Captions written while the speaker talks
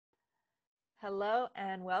Hello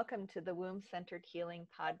and welcome to the Womb Centered Healing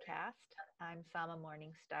Podcast. I'm Sama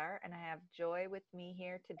Morningstar and I have Joy with me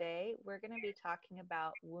here today. We're going to be talking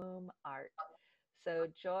about womb art. So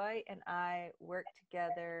Joy and I worked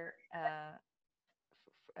together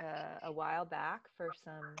a while back for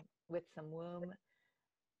some womb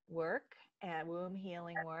work and womb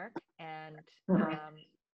healing work, and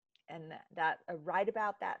that right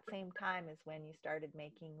about that same time is when you started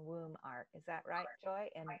making womb art. Is that right, Joy?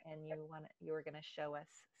 And you were going to show us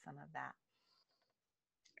some of that.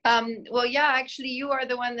 Well, yeah, actually, you are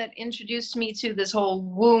the one that introduced me to this whole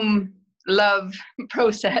womb love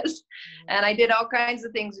process. Mm-hmm. And I did all kinds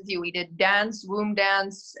of things with you. We did dance, womb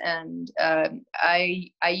dance, and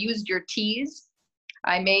I used your teas.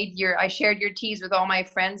 I shared your teas with all my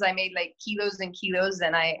friends. I made like kilos and kilos,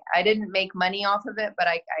 and I didn't make money off of it, but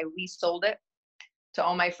I resold it to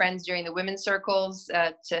all my friends during the women's circles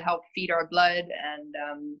to help feed our blood.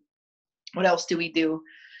 And what else do we do?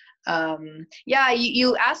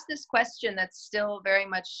 You asked this question that's still very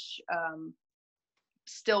much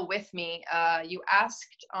still with me. You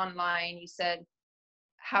asked online, you said,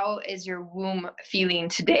 how is your womb feeling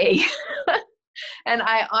today? And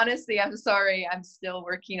I'm sorry, I'm still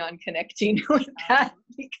working on connecting with that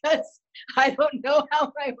because I don't know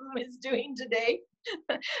how my womb is doing today.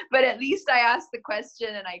 But at least I asked the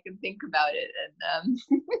question and I can think about it. And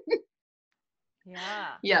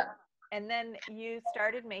yeah. And then you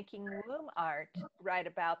started making womb art right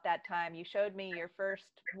about that time. You showed me your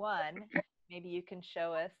first one. Maybe you can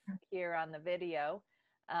show us here on the video.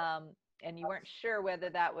 And you weren't sure whether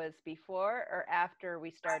that was before or after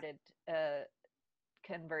we started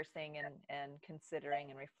conversing and considering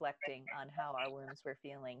and reflecting on how our wombs were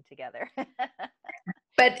feeling together.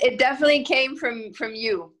 But it definitely came from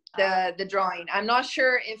you, the drawing. I'm not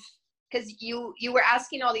sure if, because you were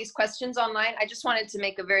asking all these questions online. I just wanted to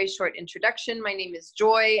make a very short introduction. My name is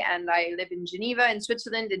Joy, and I live in Geneva, in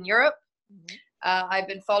Switzerland, in Europe. Mm-hmm. I've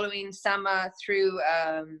been following Sama through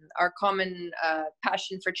our common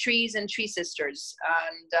passion for trees and tree sisters,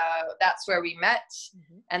 and that's where we met.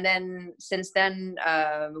 Mm-hmm. And then since then,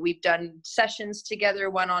 we've done sessions together,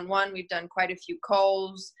 one-on-one. We've done quite a few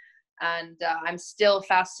calls, and I'm still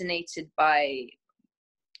fascinated by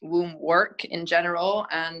womb work in general,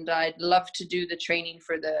 and I'd love to do the training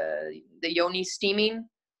for the yoni steaming.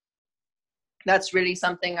 That's really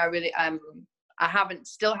something I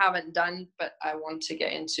still haven't done, but I want to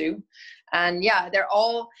get into. And yeah, they're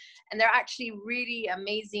actually really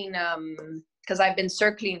amazing, because I've been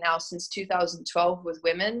circling now since 2012 with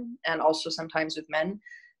women and also sometimes with men.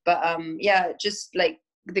 But just like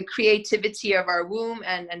the creativity of our womb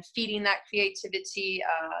and feeding that creativity,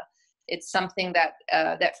 it's something that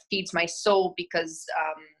feeds my soul because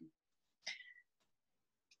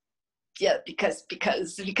it's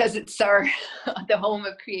the home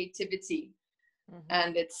of creativity. Mm-hmm.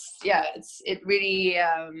 And it really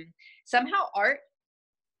somehow art,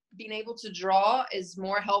 being able to draw, is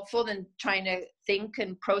more helpful than trying to think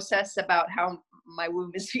and process about how my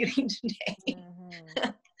womb is feeling today. Mm-hmm.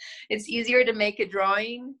 It's easier to make a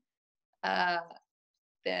drawing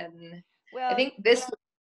than, I think this.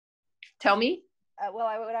 Tell me. What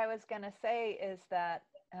I was going to say is that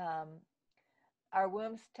our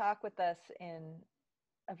wombs talk with us in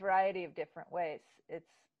a variety of different ways. It's,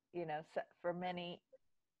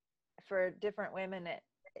 for different women,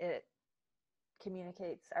 it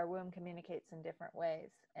communicates, our womb communicates in different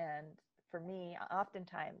ways. And for me,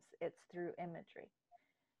 oftentimes it's through imagery.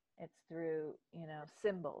 It's through,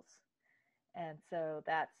 symbols. And so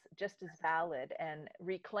that's just as valid, and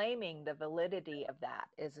reclaiming the validity of that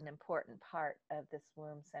is an important part of this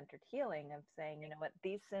womb-centered healing, of saying,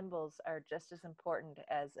 these symbols are just as important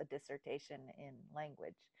as a dissertation in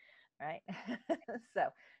language, right?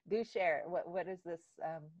 So do share. What is this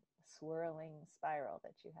swirling spiral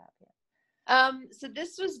that you have here? So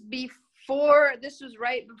this was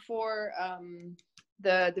right before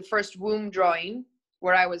the first womb drawing,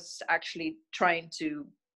 where I was actually trying to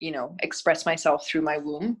express myself through my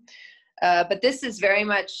womb. But this is very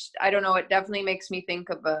much, I don't know, it definitely makes me think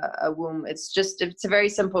of a womb. It's a very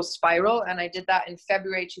simple spiral, and I did that in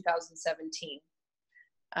February 2017.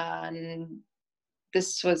 And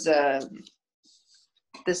this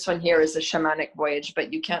one here is a shamanic voyage,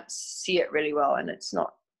 but you can't see it really well, and it's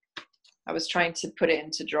not. I was trying to put it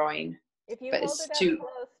into drawing. If you hold it up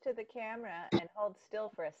close to the camera and hold still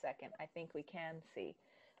for a second, I think we can see.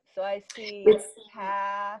 So I see a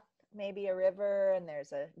path, maybe a river, and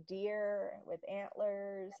there's a deer with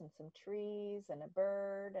antlers and some trees and a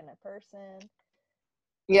bird and a person.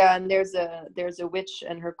 Yeah, and there's a witch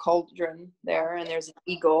and her cauldron there, and there's an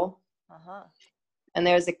eagle. Uh-huh. And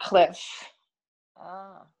there's a cliff.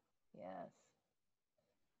 Ah, yes.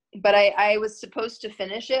 But I was supposed to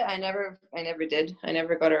finish it. I never did. I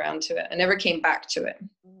never got around to it. I never came back to it.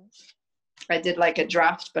 Mm-hmm. I did like a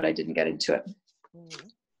draft, but I didn't get into it. Mm-hmm.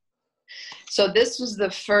 So this was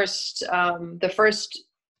the first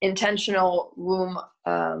intentional womb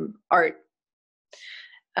art.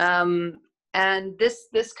 And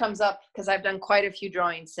this comes up because I've done quite a few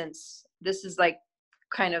drawings since. This is like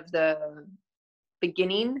kind of the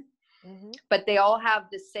beginning, Mm-hmm. but they all have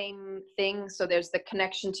the same thing. So there's the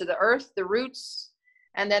connection to the earth, the roots,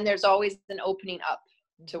 and then there's always an opening up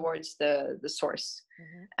towards the source.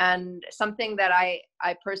 Mm-hmm. And something that I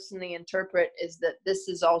personally interpret is that this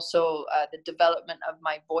is also the development of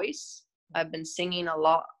my voice. I've been singing a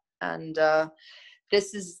lot, and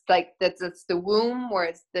this is like that's the womb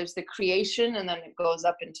where there's the creation, and then it goes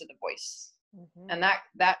up into the voice. Mm-hmm. And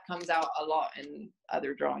that comes out a lot in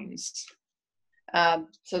other drawings.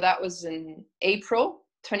 So that was in April,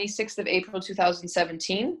 26th of April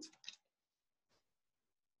 2017.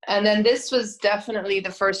 And then this was definitely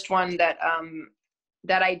the first one that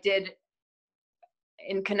I did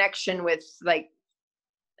in connection with like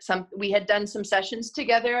we had done some sessions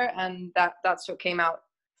together, and that's what came out.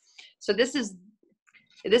 So this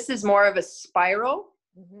is more of a spiral.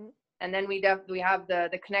 Mm-hmm. And then we have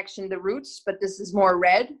the connection, the roots, but this is more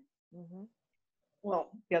red. Mm-hmm. Well,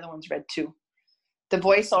 the other one's red too. The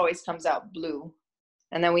voice always comes out blue.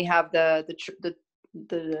 And then we have the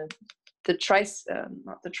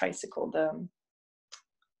not the tricycle,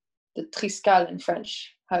 the triscal in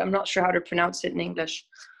French. I'm not sure how to pronounce it in English.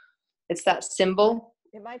 It's that symbol.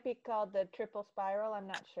 It might be called the triple spiral. I'm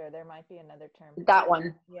not sure. There might be another term. That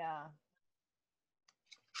one. Yeah.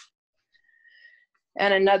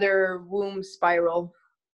 And another womb spiral.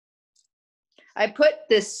 I put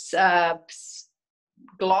this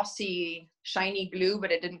glossy, shiny glue,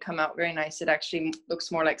 but it didn't come out very nice. It actually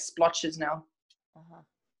looks more like splotches now. Uh-huh.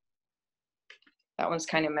 That one's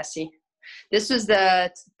kind of messy. This was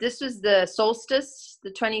the solstice,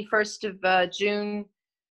 the 21st of June,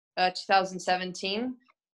 2017.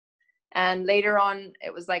 And later on,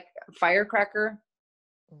 it was like a firecracker.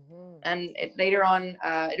 Mm-hmm. And later on,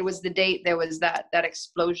 it was the date there was that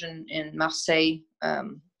explosion in Marseille,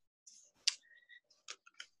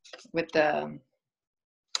 with the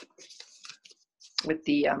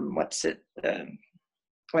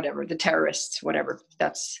whatever, the terrorists, whatever.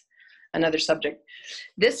 That's another subject.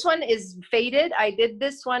 This one is faded. I did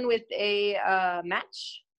this one with a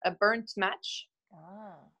match, a burnt match.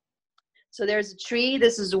 Ah. So there's a tree.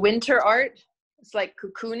 This is winter art. It's like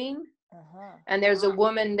cocooning. Uh-huh. And there's a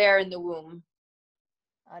woman there in the womb.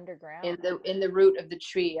 Underground. In the root of the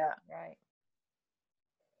tree, yeah. Right.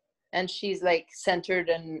 And she's like centered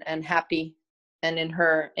and happy and in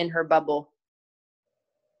her bubble.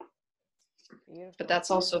 Beautiful. But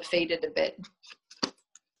that's also faded a bit.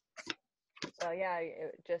 So yeah,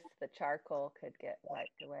 just the charcoal could get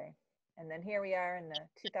wiped away. And then here we are in the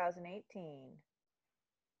 2018.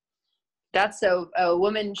 That's a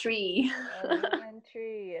woman tree. A woman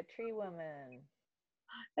tree, a tree woman.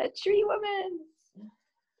 A tree woman.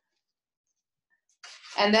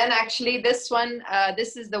 And then actually this one,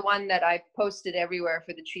 this is the one that I posted everywhere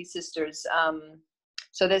for the Tree Sisters.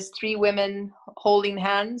 So there's 3 women holding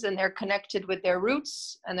hands, and they're connected with their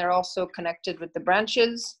roots, and they're also connected with the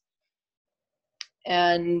branches.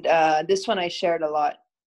 And this one I shared a lot.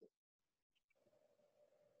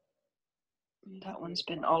 That one's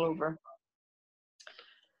been all over.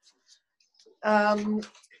 And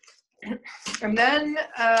then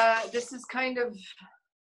this is kind of,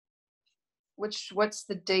 what's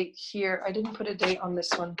the date here? I didn't put a date on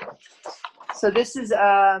this one. So this is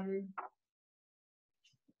a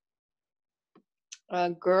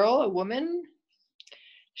girl, a woman.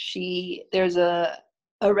 There's a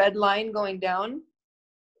red line going down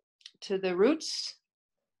to the roots.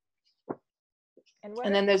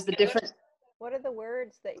 And then there's the different. What are the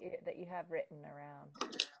words that you have written around?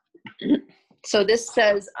 So this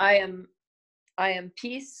says, I am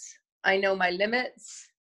peace. I know my limits.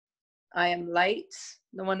 I am light,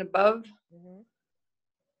 the one above. Mm-hmm.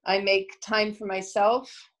 I make time for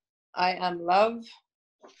myself. I am love.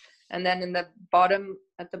 And then at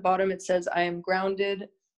the bottom, it says, I am grounded.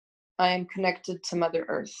 I am connected to Mother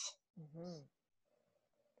Earth. Mm-hmm.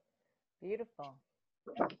 Beautiful.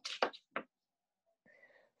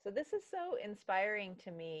 So this is so inspiring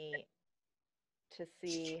to me to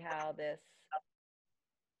see how this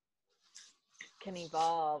can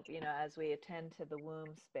evolve, as we attend to the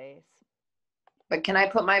womb space. But can I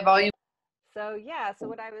put my volume? So yeah, so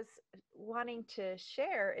what I was wanting to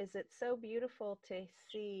share is it's so beautiful to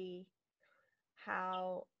see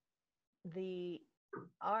how the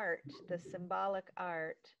art, the symbolic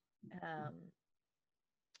art, um,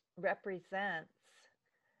 represents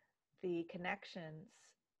the connections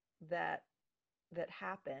that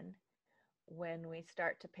happen when we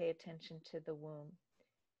start to pay attention to the womb.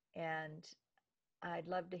 And I'd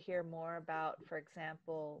love to hear more about, for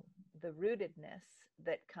example, the rootedness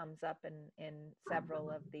that comes up in several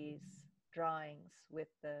of these drawings with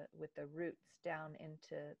the roots down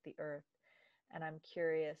into the earth. And I'm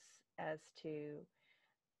curious as to,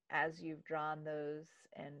 as you've drawn those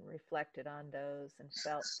and reflected on those and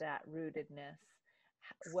felt that rootedness,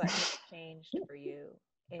 what has changed for you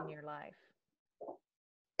in your life?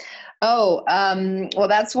 Oh, well,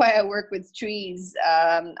 that's why I work with trees.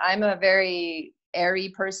 I'm a very airy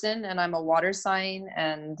person, and I'm a water sign.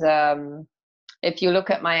 And if you look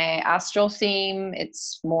at my astral theme,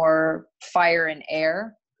 it's more fire and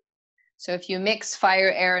air. So if you mix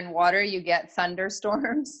fire, air, and water, you get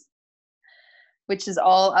thunderstorms, which is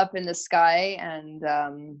all up in the sky. And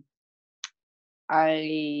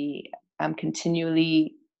I am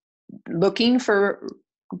continually looking for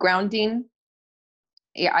grounding,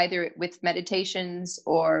 either with meditations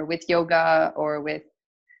or with yoga or with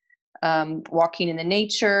walking in the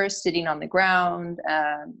nature, sitting on the ground.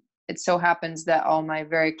 It so happens that all my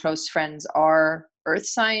very close friends are earth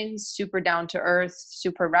signs, super down to earth,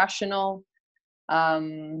 super rational.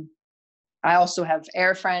 I also have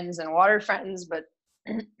air friends and water friends, but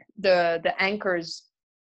the anchors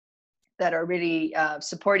that are really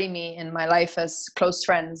supporting me in my life as close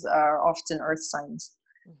friends are often earth signs.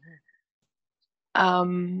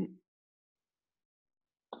 Mm-hmm.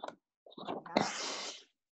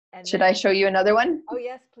 And should I show you another one? Oh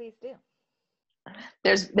yes, please do.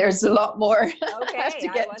 There's a lot more. Okay, I have to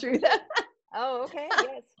get through that. Oh, okay.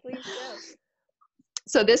 Yes, please show.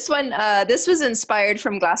 So this one, this was inspired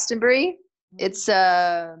from Glastonbury.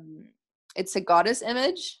 Mm-hmm. It's a goddess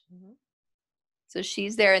image. Mm-hmm. So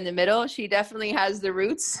she's there in the middle. She definitely has the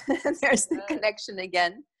roots. There's the connection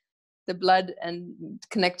again, the blood and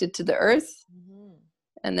connected to the earth, mm-hmm.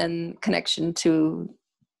 and then connection to,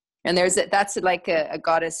 and that's like a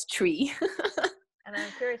goddess tree. And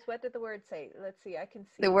I'm curious, what did the words say? Let's see, I can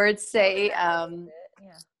see. The words say, yeah.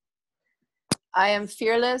 I am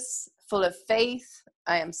fearless, full of faith.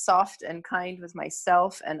 I am soft and kind with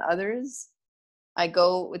myself and others. I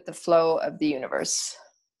go with the flow of the universe.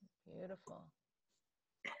 Beautiful.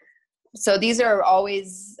 So these are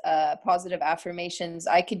always positive affirmations.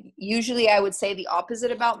 I would say the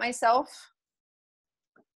opposite about myself.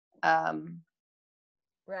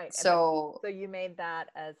 Right. So you made that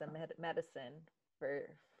as a medicine for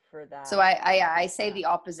that. So I say the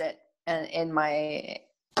opposite in my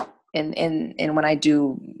in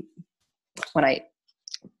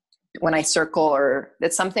when I circle, or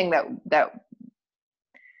that's something that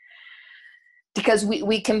because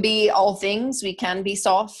we can be all things. We can be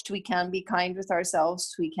soft, we can be kind with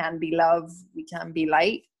ourselves, we can be love, we can be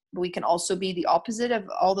light, but we can also be the opposite of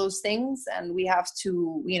all those things. And we have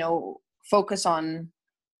to, focus on,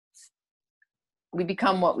 we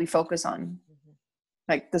become what we focus on. Mm-hmm.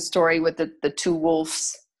 Like the story with the two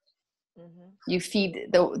wolves. Mm-hmm. You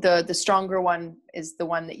feed the stronger one is the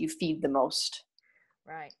one that you feed the most.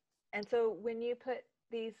 Right. And so when you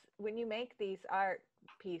make these art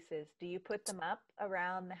pieces, do you put them up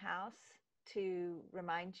around the house to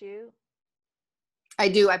remind you? I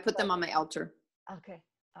do. I put them on my altar. Okay.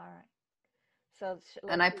 All right. So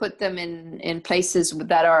and I put them in places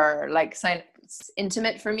that are like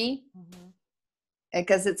intimate for me, mm-hmm.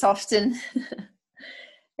 because it's often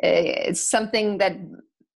it's something that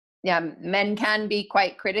men can be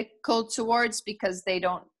quite critical towards, because they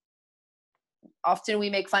don't often, we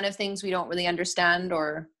make fun of things we don't really understand,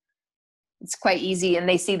 or it's quite easy, and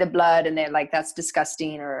they see the blood and they're like, that's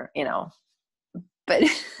disgusting, or but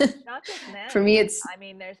not just men. For me, it's, I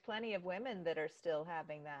mean, there's plenty of women that are still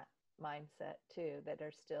having that mindset too, that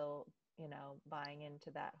are still buying into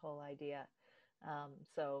that whole idea.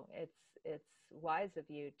 So it's wise of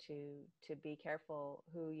you to be careful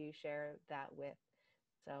who you share that with.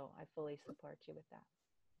 So I fully support you with that.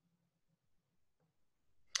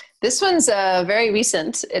 This one's very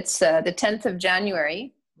recent. It's the 10th of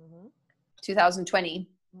January, mm-hmm. 2020.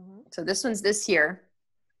 Mm-hmm. So this one's this year.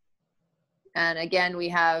 And again, we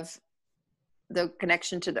have the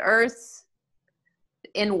connection to the earth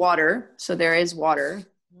in water. So there is water.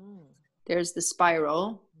 Mm. There's the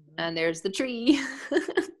spiral, mm-hmm. and there's the tree.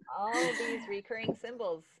 All these recurring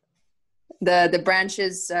symbols. The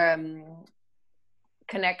branches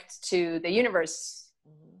connect to the universe.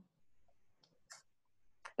 Mm-hmm.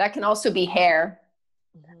 That can also be hair.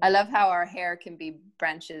 Mm-hmm. I love how our hair can be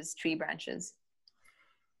branches, tree branches.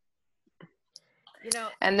 You know,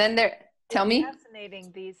 And then tell it's me.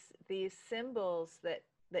 fascinating, these symbols that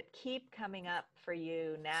keep coming up for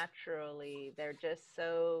you naturally. They're just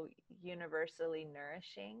so universally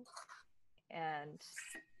nourishing. And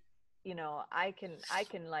you know, I can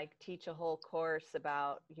like teach a whole course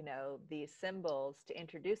about, you know, these symbols to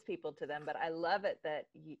introduce people to them, but I love it that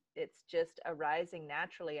it's just arising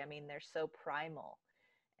naturally. I mean, they're so primal,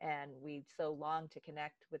 and we so long to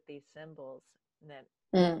connect with these symbols that,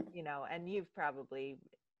 Mm. you know, and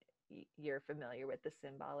you're familiar with the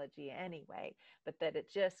symbology anyway, but that it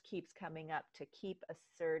just keeps coming up to keep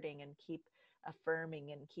asserting and keep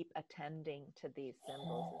affirming and keep attending to these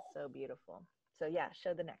symbols is so beautiful. So yeah,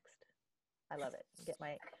 show the next. I love it.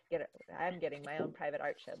 I'm getting my own private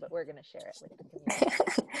art show, but we're going to share it with the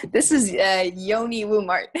community. This is Yoni Womb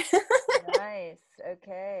art. Nice.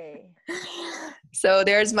 Okay. So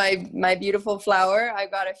there's my beautiful flower. I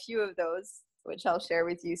got a few of those, which I'll share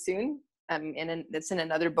with you soon. It's in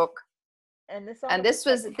another book. And this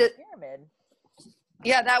was like the pyramid.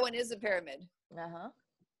 Yeah, that one is a pyramid. Uh-huh.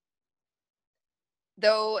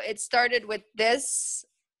 Though it started with this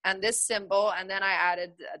and this symbol, and then I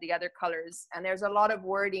added the other colors. And there's a lot of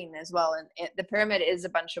wording as well. And the pyramid is a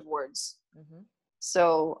bunch of words. Mm-hmm.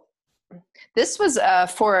 So this was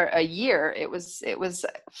for a year. It was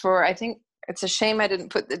for, I think, it's a shame I didn't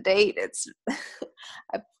put the date.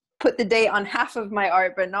 I put the date on half of my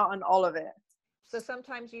art, but not on all of it. So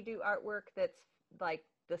sometimes you do artwork that's like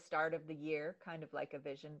the start of the year, kind of like a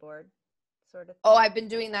vision board sort of thing. Oh, I've been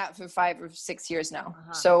doing that for 5 or 6 years now.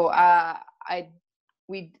 Uh-huh. So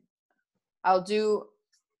I'll do,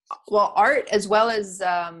 well, art as well as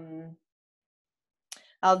I'll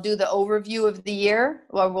do the overview of the year,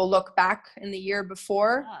 where we'll look back in the year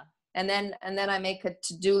before. Uh-huh. And then I make a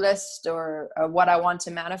to-do list or what I want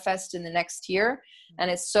to manifest in the next year. Mm-hmm.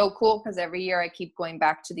 And it's so cool because every year I keep going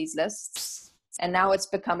back to these lists. And now it's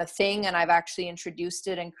become a thing, and I've actually introduced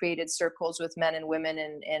it and created circles with men and women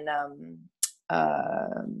in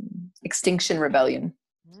Extinction Rebellion.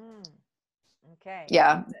 Mm. Okay.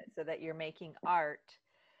 Yeah. So that you're making art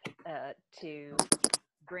to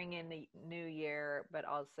bring in the new year, but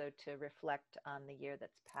also to reflect on the year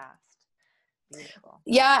that's passed. Beautiful.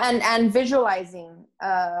 Yeah, and visualizing.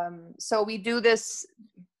 So we do this.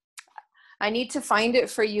 I need to find it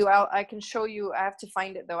for you. I can show you. I have to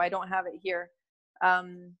find it though. I don't have it here.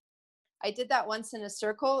 I did that once in a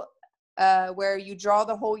circle where you draw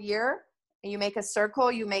the whole year and you make a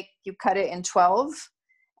circle. You cut it in 12,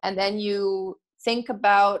 and then you think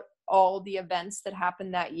about all the events that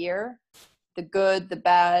happened that year, the good, the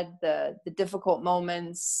bad, the difficult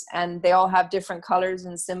moments, and they all have different colors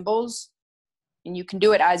and symbols. And you can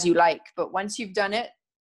do it as you like, but once you've done it,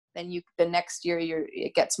 then the next year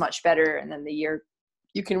it gets much better, and then the year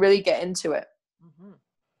you can really get into it. Mm-hmm.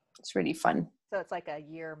 It's really fun. So it's like a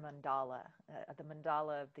year mandala, the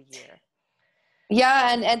mandala of the year.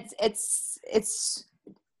 Yeah, and it's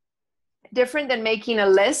different than making a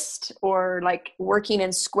list or like working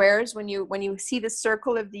in squares. When you see the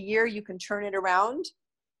circle of the year, you can turn it around,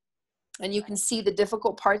 and you can see the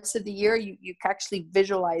difficult parts of the year. You can actually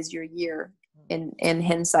visualize your year in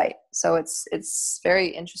hindsight. So it's very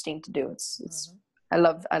interesting to do. It's mm-hmm. I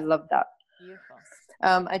love that. Beautiful.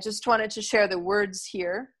 I just wanted to share the words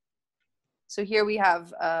here. So here we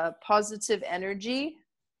have positive energy,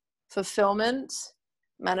 fulfillment,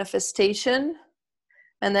 manifestation.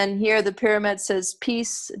 And then here the pyramid says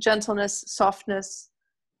peace, gentleness, softness.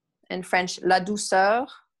 In French, la douceur,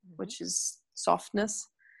 mm-hmm. which is softness.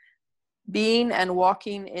 Being and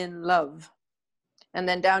walking in love. And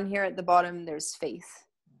then down here at the bottom, there's faith.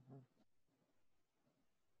 Mm-hmm.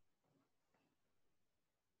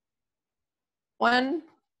 One.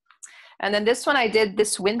 And then this one I did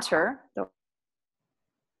this winter.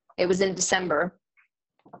 It was in December.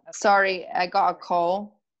 Okay. Sorry, I got a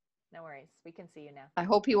call. No worries. We can see you now. I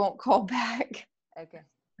hope he won't call back. Okay.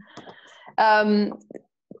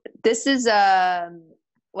 This is,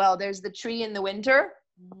 well, there's the tree in the winter,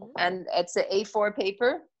 mm-hmm. and it's an A4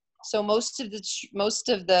 paper. So most of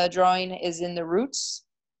the drawing is in the roots.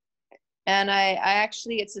 And I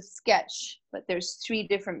actually, it's a sketch, but there's 3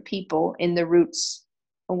 different people in the roots.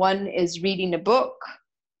 One is reading a book.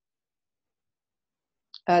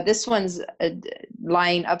 This one's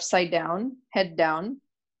lying upside down, head down,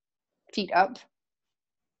 feet up.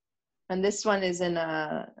 And this one is in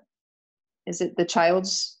is it the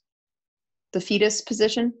fetus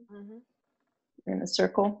position? Mm-hmm. In a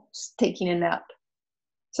circle, just taking a nap.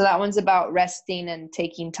 So that one's about resting and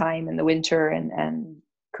taking time in the winter and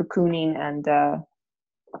cocooning and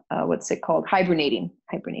what's it called? Hibernation.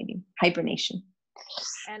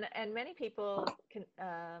 And many people can,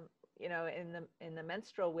 you know, in the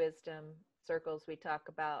menstrual wisdom circles, we talk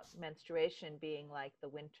about menstruation being like the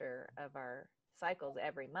winter of our cycles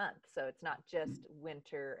every month. So it's not just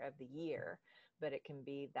winter of the year, but it can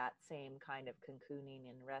be that same kind of cocooning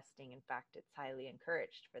and resting. In fact, it's highly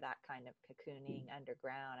encouraged for that kind of cocooning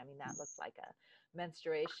underground. I mean, that looks like a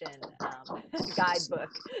menstruation guidebook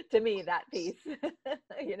to me, that piece.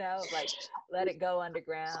 You know, like let it go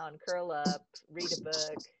underground, curl up, read a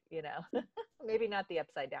book, you know. Maybe not the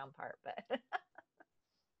upside down part, but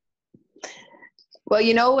Well,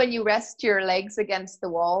 you know, when you rest your legs against the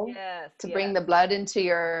wall yes, to yes, bring the blood into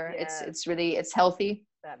your, yes, it's really, it's healthy.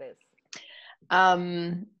 that is.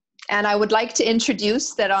 And I would like to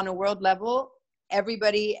introduce that on a world level,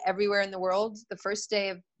 everybody everywhere in the world, the first day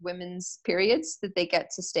of women's periods, that they get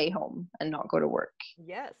to stay home and not go to work.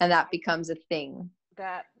 Yes. And that becomes a thing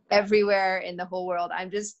That everywhere in the whole world.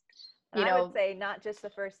 I'm just, you know, I would say not just the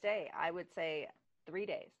first day. I would say 3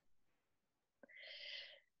 days.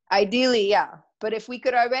 ideally, yeah. But if we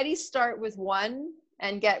could already start with one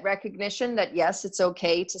and get recognition that, yes, it's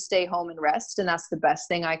okay to stay home and rest, and that's the best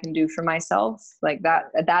thing I can do for myself, like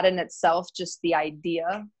that in itself, just the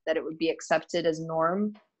idea that it would be accepted as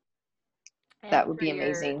norm, that would be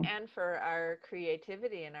amazing. And for our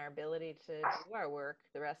creativity and our ability to do our work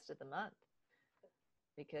the rest of the month,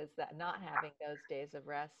 because that not having those days of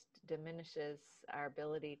rest diminishes our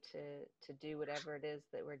ability to do whatever it is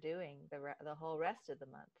that we're doing the whole rest of the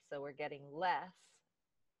month. So we're getting less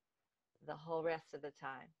the whole rest of the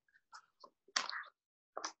time.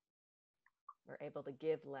 We're able to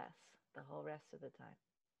give less the whole rest of the time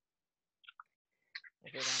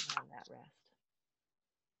if we don't have that rest.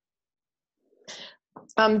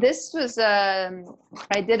 This was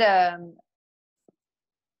I did a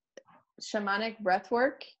shamanic breath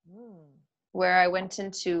work where I went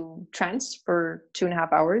into trance for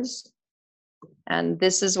 2.5 hours, and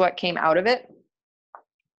this is what came out of it.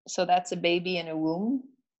 So that's a baby in a womb.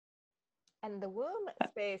 And the womb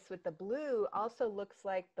space with the blue also looks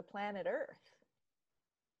like the planet Earth.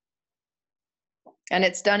 And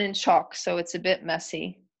it's done in chalk, so it's a bit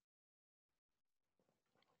messy.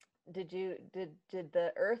 Did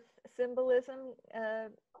the Earth symbolism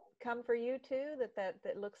come for you too?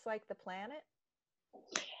 That looks like the planet?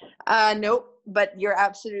 Nope, but you're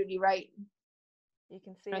absolutely right. You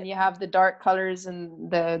can see and it. You have the dark colors and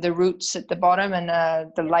the roots at the bottom, and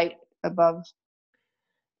the light above.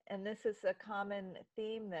 And this is a common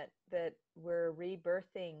theme that we're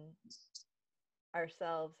rebirthing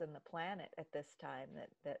ourselves and the planet at this time,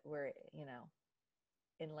 that we're, you know,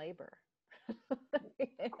 in labor. You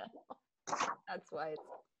know? That's why it's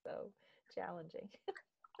so challenging.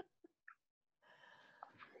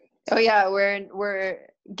 Oh yeah, we're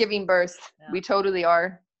giving birth. Yeah. We totally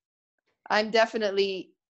are. I'm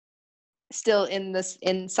definitely still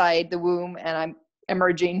inside the womb, and I'm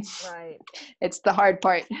emerging. Right. It's the hard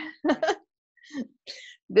part. Right.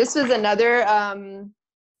 This was another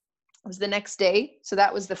was the next day. So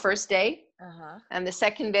that was the first day. And the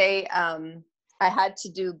second day, I had to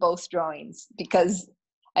do both drawings because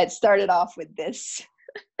it started off with this.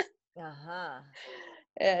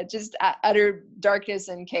 Just utter darkness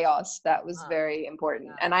and chaos. That was very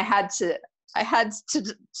important. And I had to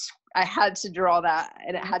draw that,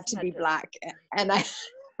 and it had to be black. And I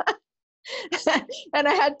and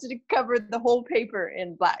I had to cover the whole paper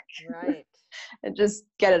in black. Right. And just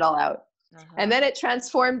get it all out. And then it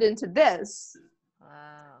transformed into this.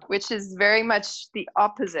 Wow. Which is very much the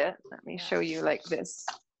opposite. Let me show you like this.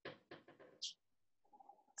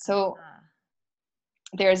 So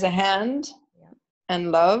there's a hand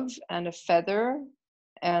and love and a feather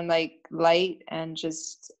and like light and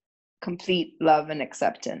just complete love and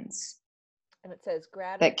acceptance. And it says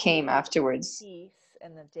gratitude. That came afterwards. Peace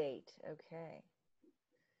and the date. Okay.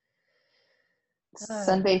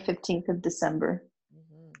 Sunday, 15th of December.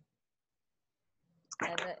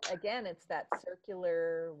 And again, it's that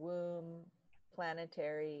circular womb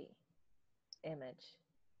planetary image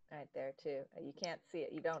right there too. You can't see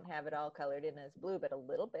it. You don't have it all colored in as blue, but a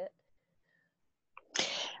little bit.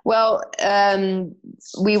 Well,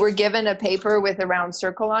 we were given a paper with a round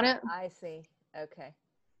circle on it. I see. Okay.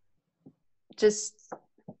 Just,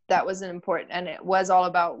 that was important. And it was all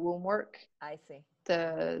about womb work. I see.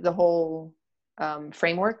 The whole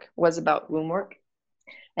framework was about womb work.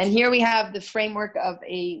 And here we have the framework of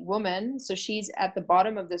a woman. So she's at the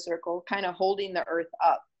bottom of the circle, kind of holding the earth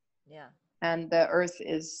up. Yeah. And the earth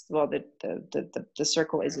is, well, the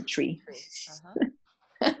circle is a tree.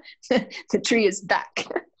 The tree is back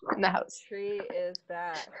in the house. Tree is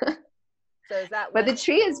back. So is that? But the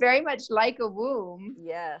tree is very much like a womb.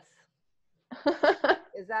 Yes.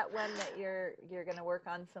 Is that one that you're going to work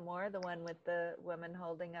on some more? The one with the woman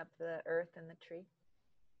holding up the earth and the tree?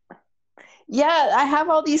 Yeah, I have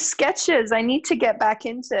all these sketches. I need to get back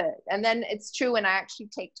into it. And then it's true, when I actually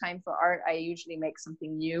take time for art, I usually make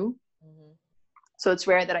something new. Mm-hmm. So it's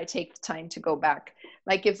rare that I take the time to go back.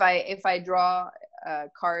 Like if I draw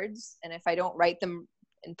cards, and if I don't write them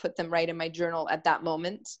and put them right in my journal at that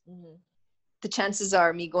moment, Mm-hmm. the chances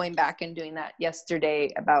are me going back and doing that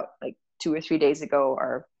yesterday, about like 2 or 3 days ago,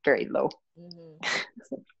 are very low.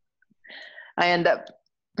 Mm-hmm. I end up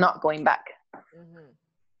not going back.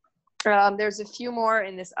 Mm-hmm. There's a few more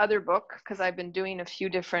in this other book, because I've been doing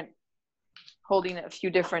holding a few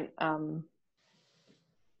different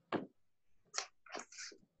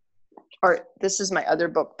art. This is my other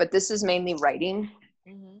book, but this is mainly writing.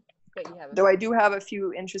 Mm-hmm. But you have Though I do have a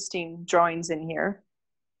few interesting drawings in here,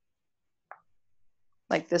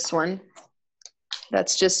 like this one.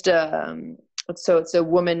 That's just so it's a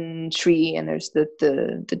woman tree, and there's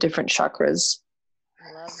the different chakras.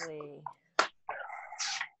 Lovely.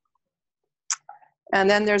 And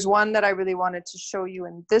then there's one that I really wanted to show you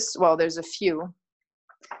in this. Well, there's a few.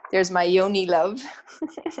 There's my Yoni love.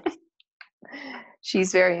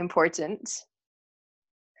 She's very important.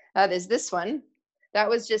 There's this one. That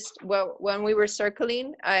was just, well, when we were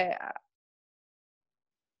circling, I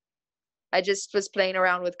just was playing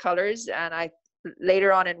around with colors, and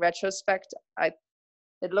later on in retrospect,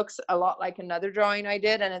 it looks a lot like another drawing I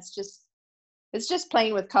did, and it's just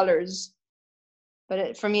playing with colors.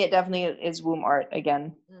 But for me, it definitely is womb art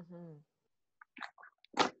again. Mm-hmm.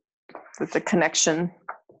 With the connection.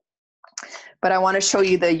 But I want to show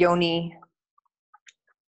you the Yoni.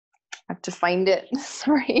 I have to find it.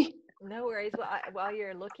 Sorry. No worries. Well, while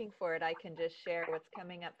you're looking for it, I can just share what's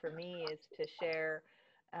coming up for me is to share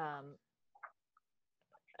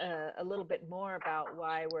a little bit more about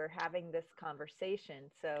why we're having this conversation.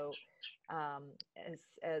 So,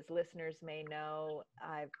 as listeners may know,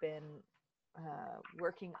 I've been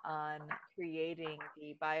working on creating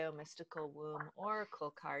the Biomystical Womb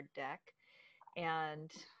Oracle card deck,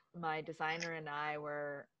 and my designer and I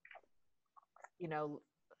were,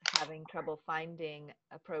 having trouble finding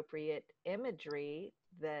appropriate imagery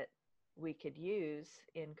that we could use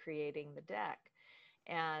in creating the deck.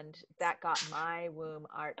 And that got my womb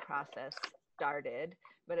art process started,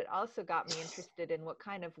 but it also got me interested in what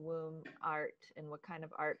kind of womb art and what kind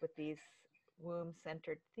of art with these womb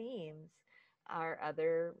centered themes are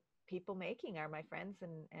other people making, are my friends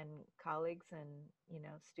and colleagues and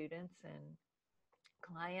students and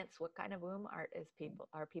clients. What kind of womb art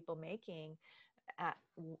are people making at,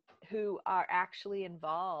 who are actually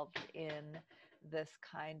involved in this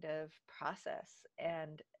kind of process?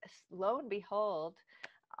 And lo and behold,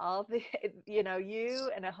 all the you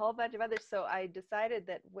and a whole bunch of others. So I decided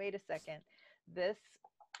that, wait a second, this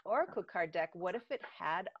oracle card deck, what if it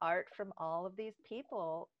had art from all of these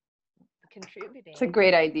people contributing? It's a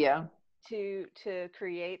great idea to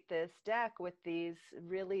create this deck with these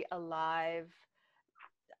really alive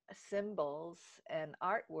symbols and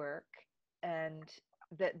artwork, and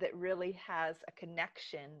that really has a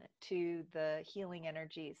connection to the healing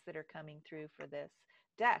energies that are coming through for this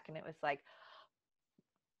deck. And it was like,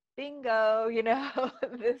 bingo,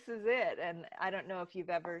 this is it. And I don't know if you've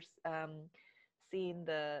ever seen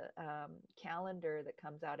the calendar that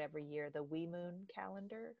comes out every year, the Wee Moon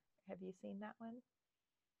calendar. Have you seen that one?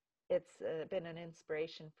 It's been an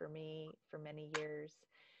inspiration for me for many years.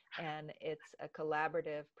 And it's a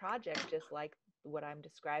collaborative project, just like what I'm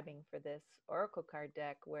describing for this oracle card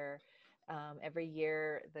deck, where every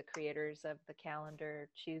year the creators of the calendar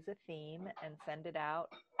choose a theme and send it out,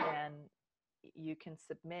 and you can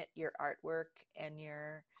submit your artwork and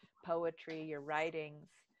your poetry, your writings,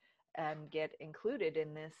 and get included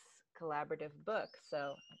in this collaborative book.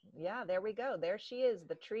 So yeah, there we go. There she is,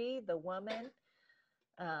 the tree, the woman,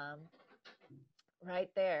 right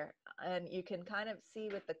there. And you can kind of see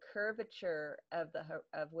with the curvature of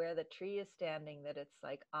where the tree is standing that it's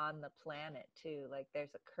like on the planet too. Like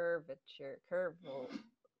there's a curved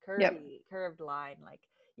line. Like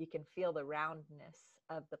you can feel the roundness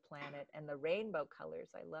of the planet and the rainbow colors.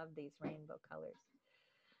 I love these rainbow colors.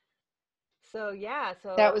 So yeah,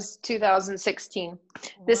 that was 2016. Wow.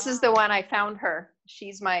 This is the one I found her.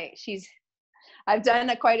 I've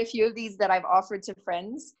done quite a few of these that I've offered to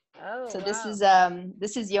friends. Oh, so wow.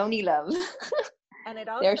 This is Yoni love. And it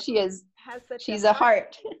also there she is. has such She's a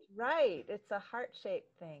heart. Right, it's a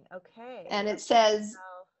heart-shaped thing. Okay. And it says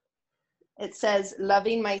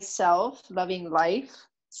loving myself, loving life,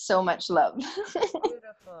 so much love.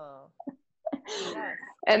 Beautiful. Yes.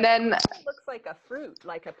 And then it looks like a fruit,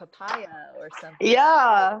 like a papaya or something.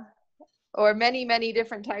 yeah, or many, many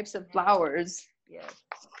different types of flowers. Yes.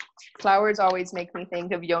 Flowers always make me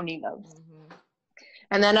think of Yoni Love. Mm-hmm.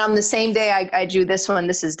 And then on the same day, I drew this one.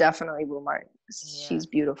 This is definitely Womb Art. She's Yes.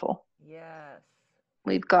 beautiful. Yes.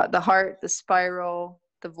 We've got the heart, the spiral,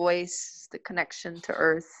 the voice, the connection to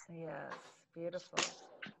earth. Yes. Beautiful.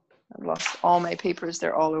 I've lost all my papers.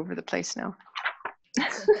 They're all over the place now.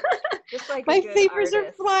 Just like My a good papers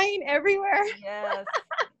artist. are flying everywhere. Yes.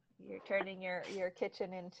 You're turning your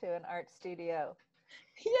kitchen into an art studio.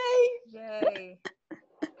 Yay. Yay.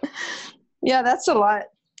 Yeah, that's a lot.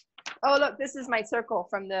 Oh, look, this is my circle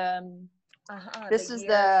from the, this is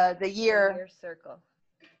the year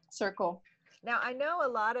circle. Now, I know a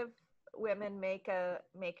lot of women make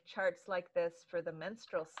charts like this for the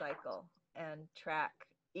menstrual cycle and track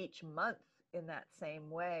each month in that same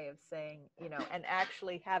way of saying, you know, and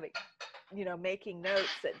actually having, you know, making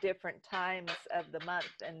notes at different times of the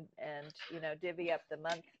month and you know, divvy up the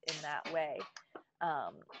month in that way,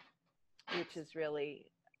 which is really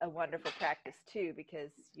a wonderful practice too, because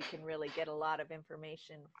you can really get a lot of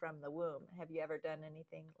information from the womb. Have you ever done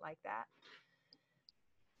anything like that?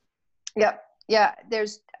 Yep. Yeah,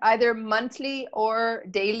 there's either monthly or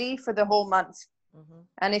daily for the whole month. Mm-hmm.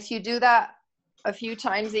 And if you do that a few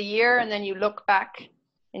times a year and then you look back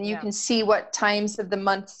and you can see what times of the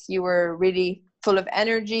month you were really full of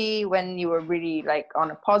energy, when you were really like on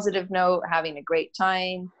a positive note, having a great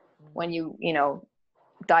time, when you know,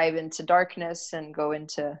 dive into darkness and go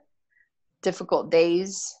into difficult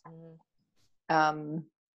days.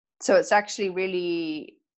 So it's actually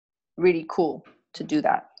really, really cool to do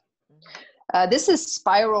that. This is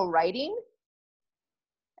spiral writing.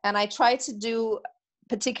 And I try to do,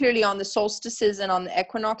 particularly on the solstices and on the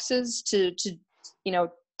equinoxes, to you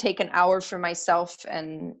know, take an hour for myself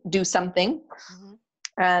and do something.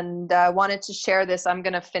 And I wanted to share this. I'm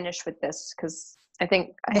going to finish with this because I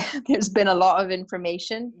think there's been a lot of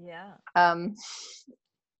information. Yeah.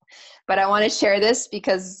 But I want to share this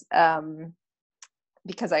because I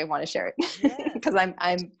want to share it. Yes. Because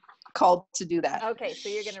I'm called to do that. Okay, so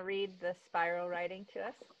you're going to read the spiral writing to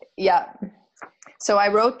us? Yeah. So I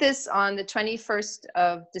wrote this on the 21st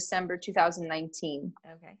of December 2019.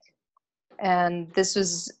 Okay. And this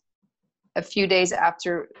was a few days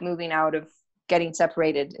after moving out of getting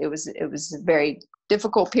separated. It was a very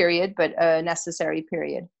difficult period, but a necessary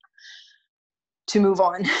period to move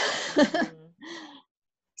on.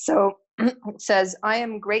 So it says, I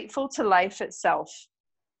am grateful to life itself,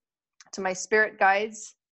 to my spirit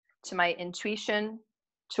guides, to my intuition,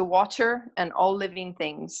 to water and all living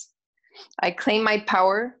things. I claim my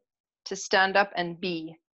power to stand up and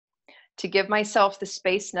be, to give myself the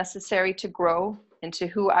space necessary to grow into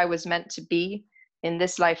who I was meant to be in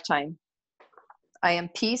this lifetime. I am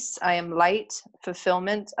peace, I am light,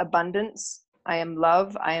 fulfillment, abundance. I am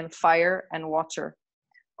love, I am fire and water,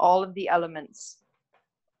 all of the elements.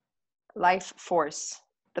 Life force,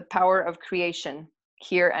 the power of creation,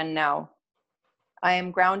 here and now. I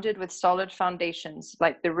am grounded with solid foundations,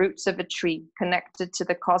 like the roots of a tree, connected to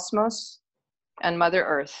the cosmos and Mother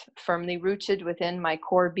Earth, firmly rooted within my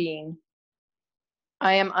core being.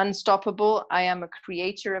 I am unstoppable. I am a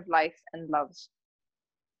creator of life and love.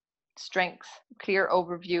 Strength, clear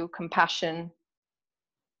overview, compassion.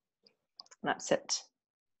 That's it.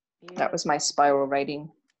 Beautiful. That was my spiral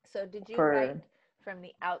writing. So did you write from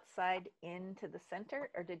the outside into the center,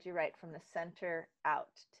 or did you write from the center out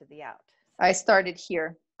to the out? I started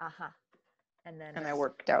here. And then I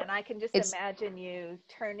worked out. And I can just imagine you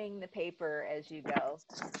turning the paper as you go.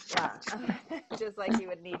 Yeah. Just like you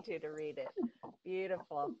would need to read it.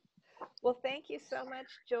 Beautiful. Well, thank you so much,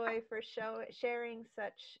 Joy, for sharing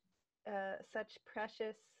such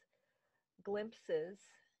precious glimpses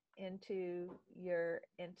into your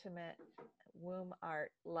intimate womb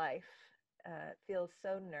art life. It feels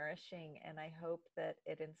so nourishing, and I hope that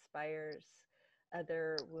it inspires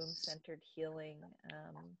other womb-centered healing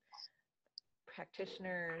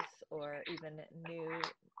practitioners, or even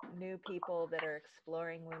new people that are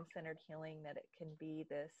exploring womb-centered healing, that it can be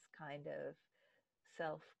this kind of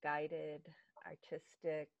self-guided,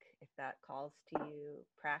 artistic, if that calls to you,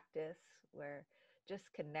 practice where just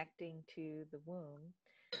connecting to the womb,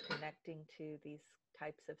 connecting to these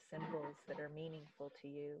types of symbols that are meaningful to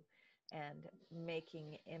you, and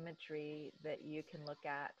making imagery that you can look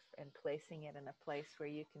at and placing it in a place where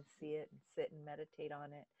you can see it and sit and meditate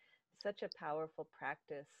on it. Such a powerful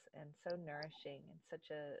practice and so nourishing, and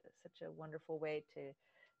such a wonderful way to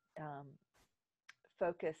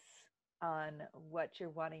focus on what you're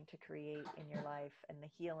wanting to create in your life and the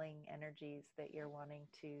healing energies that you're wanting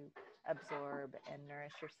to absorb and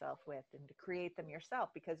nourish yourself with, and to create them yourself,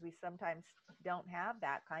 because we sometimes don't have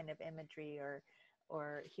that kind of imagery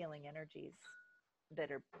or healing energies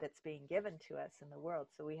that's being given to us in the world.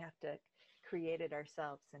 So we have to create it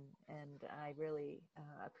ourselves. And I really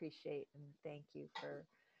appreciate and thank you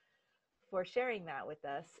for sharing that with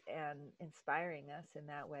us and inspiring us in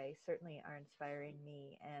that way. Certainly are inspiring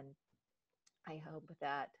me. And I hope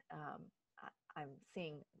that I'm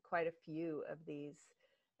seeing quite a few of these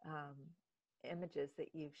um, images that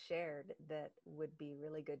you've shared that would be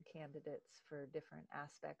really good candidates for different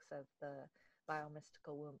aspects of the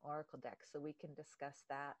biomystical womb oracle deck. So we can discuss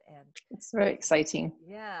that. And it's very exciting.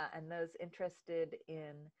 Yeah, and those interested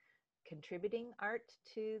in contributing art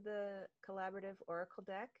to the collaborative oracle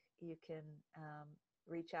deck, you can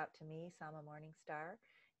reach out to me, Sama Morningstar.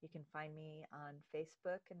 You can find me on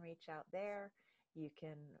Facebook and reach out there. You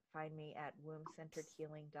can find me at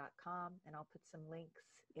wombcenteredhealing.com, and I'll put some links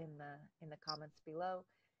in the comments below,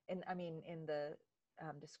 and I mean in the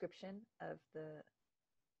description of the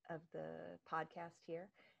podcast here.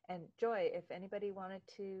 And Joy, if anybody wanted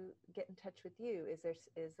to get in touch with you,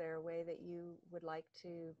 is there a way that you would like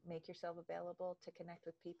to make yourself available to connect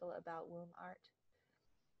with people about womb art?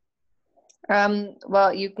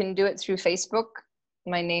 Well, you can do it through Facebook.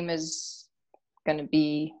 My name is going to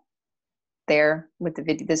be there with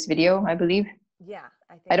this video, I believe. Yeah,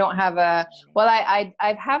 I think I don't have I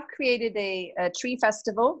have created a tree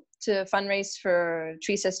festival to fundraise for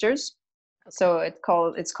Tree Sisters. Okay. So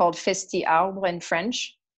it's called Festi Arbre in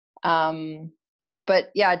French. But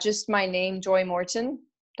yeah, just my name, Joy Morton.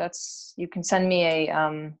 You can send me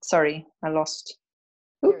a sorry, I lost.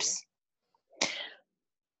 Oops.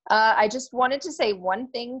 I just wanted to say one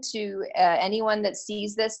thing to anyone that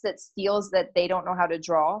sees this that feels that they don't know how to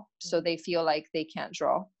draw, so they feel like they can't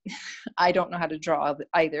draw. I don't know how to draw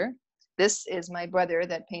either. This is my brother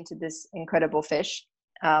that painted this incredible fish.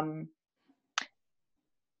 And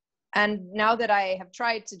now that I have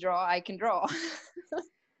tried to draw, I can draw.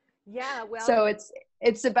 Yeah, well. So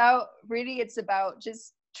it's about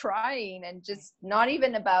just trying, and just not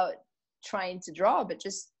even about trying to draw, but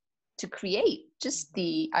just to create, just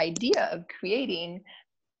the idea of creating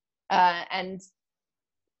and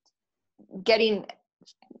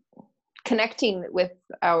connecting with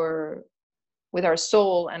our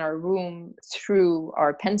soul and our womb through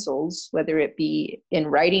our pencils, whether it be in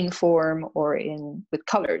writing form or with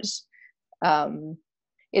colors.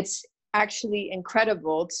 It's actually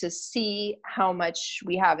incredible to see how much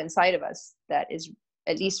we have inside of us that is,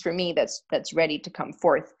 at least for me, that's ready to come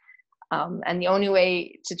forth. And the only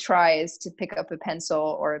way to try is to pick up a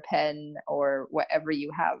pencil or a pen or whatever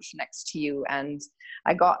you have next to you. And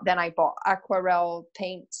I bought aquarelle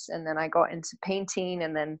paints, and then I got into painting,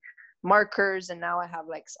 and then markers, and now I have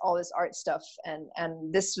like all this art stuff.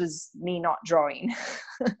 And this was me not drawing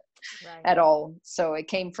right. at all. So it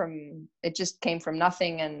just came from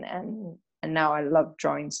nothing, and now I love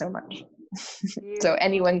drawing so much. So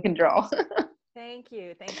anyone can draw. Thank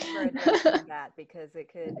you for addressing that, because it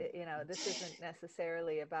could, this isn't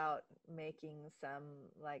necessarily about making some,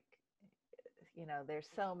 like, there's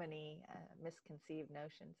so many misconceived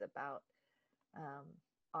notions about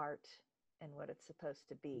art and what it's supposed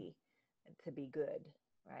to be good,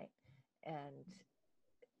 right? And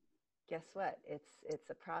guess what? It's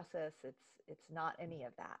a process. It's not any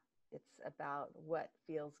of that. It's about what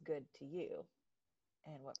feels good to you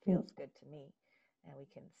and what feels good to me. And we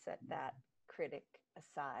can set that critic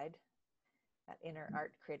aside, that inner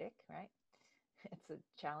art critic, right? It's a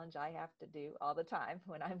challenge I have to do all the time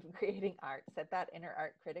when I'm creating art. Set that inner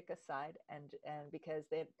art critic aside, and because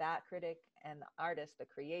that critic and the artist, the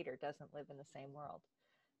creator, doesn't live in the same world.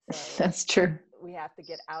 So that's true. We have to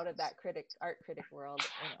get out of that art critic world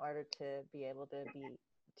in order to be able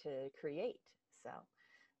to create. So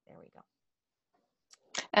there we go.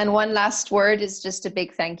 And one last word is just a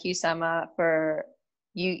big thank you, Sama, for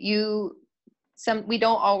we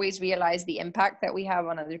don't always realize the impact that we have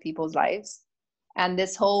on other people's lives. And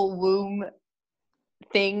this whole womb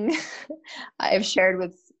thing I've shared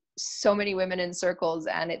with so many women in circles,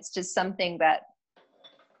 and it's just something that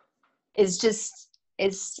is just,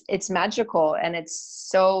 it's magical. And it's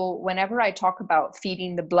so, whenever I talk about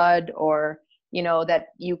feeding the blood, or that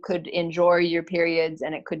you could enjoy your periods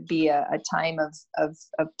and it could be a time of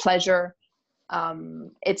pleasure,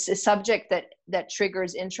 it's a subject that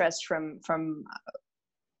triggers interest from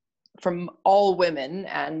all women,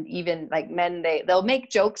 and even like men. They'll make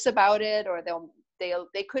jokes about it, or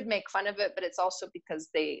they could make fun of it, but it's also because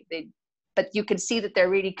they but you can see that they're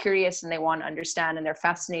really curious and they want to understand, and they're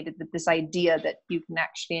fascinated with this idea that you can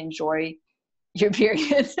actually enjoy your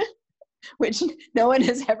period, which no one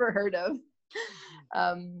has ever heard of.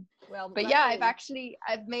 Well, but yeah,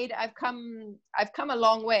 I've come a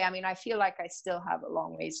long way. I mean, I feel like I still have a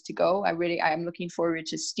long ways to go. I am looking forward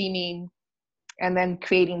to steaming, and then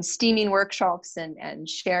creating steaming workshops and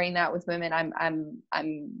sharing that with women.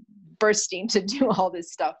 I'm bursting to do all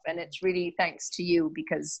this stuff, and it's really thanks to you,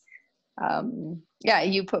 because yeah,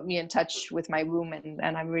 you put me in touch with my womb,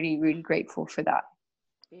 and I'm really, really grateful for that.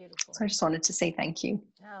 Beautiful. So I just wanted to say thank you.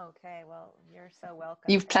 Okay, well, you're so welcome.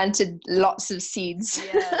 You've planted lots of seeds.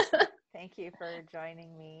 Yes, thank you for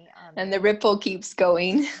joining me on and the ripple keeps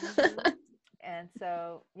going. And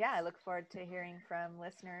so, yeah, I look forward to hearing from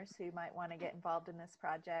listeners who might want to get involved in this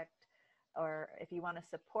project, or if you want to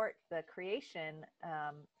support the creation,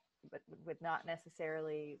 but with not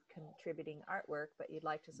necessarily contributing artwork, but you'd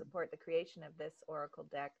like to support the creation of this oracle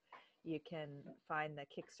deck, you can find the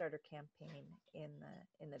Kickstarter campaign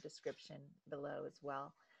in the description below as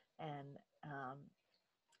well, and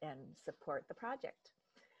support the project.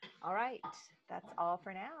 All right, that's all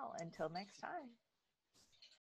for now. Until next time.